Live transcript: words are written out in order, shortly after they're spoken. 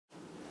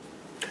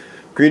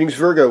Greetings,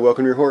 Virgo.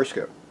 Welcome to your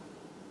horoscope.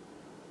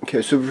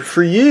 Okay, so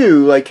for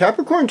you, like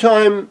Capricorn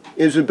time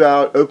is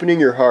about opening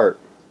your heart.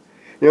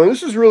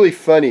 This is really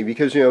funny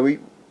because, we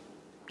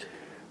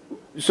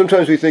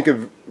sometimes we think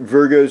of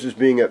Virgos as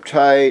being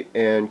uptight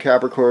and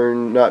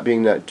Capricorn not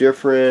being that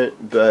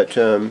different, but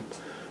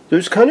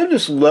there's kind of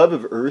this love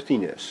of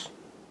earthiness,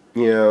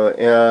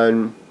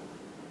 and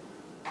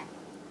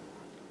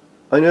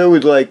I know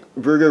with like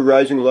Virgo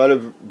rising, a lot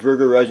of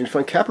Virgo rising is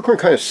fun. Capricorn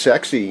kind of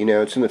sexy,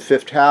 it's in the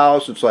 5th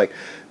house. It's like,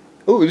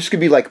 oh, this could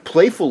be like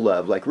playful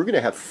love. Like we're going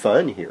to have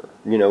fun here.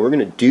 We're going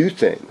to do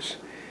things.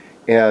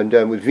 And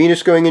with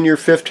Venus going in your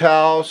 5th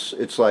house,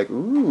 it's like,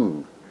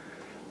 ooh,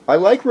 I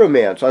like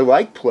romance. I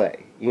like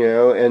play,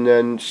 And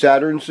then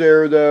Saturn's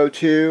there though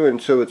too.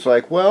 And so it's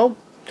like, well,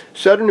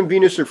 Saturn and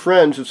Venus are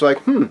friends. It's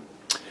like,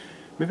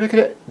 maybe I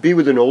could be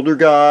with an older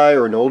guy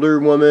or an older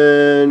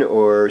woman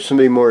or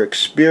somebody more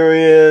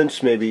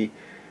experienced. Maybe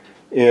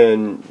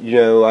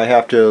I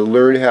have to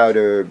learn how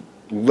to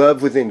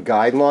love within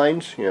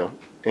guidelines,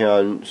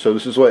 And so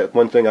this is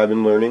one thing I've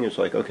been learning. It's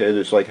like, okay,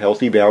 there's like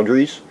healthy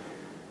boundaries.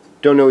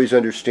 Don't always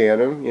understand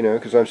them,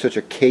 because I'm such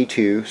a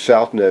K2,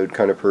 South Node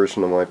kind of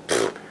person. I'm like,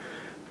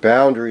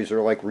 boundaries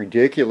are like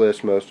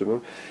ridiculous, most of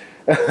them.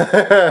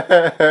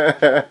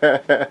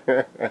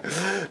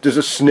 Does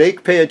a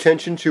snake pay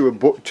attention to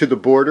the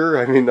border?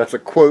 I mean, that's a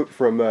quote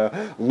from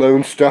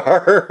Lone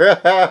Star.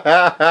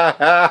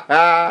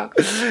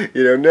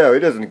 No, it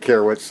doesn't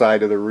care what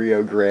side of the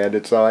Rio Grande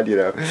it's on,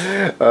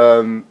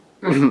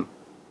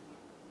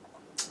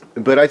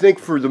 But I think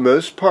for the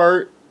most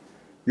part,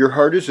 your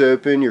heart is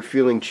open, you're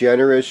feeling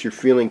generous, you're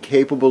feeling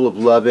capable of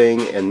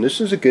loving, and this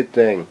is a good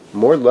thing.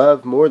 More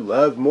love, more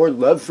love, more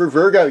love for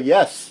Virgo,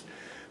 yes!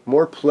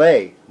 More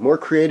play, more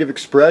creative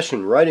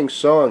expression, writing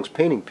songs,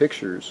 painting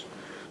pictures.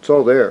 It's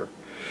all there.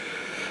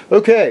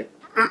 Okay,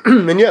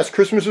 and yes,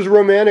 Christmas is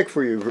romantic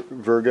for you,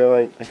 Virgo.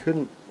 I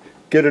couldn't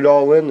get it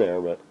all in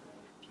there, but...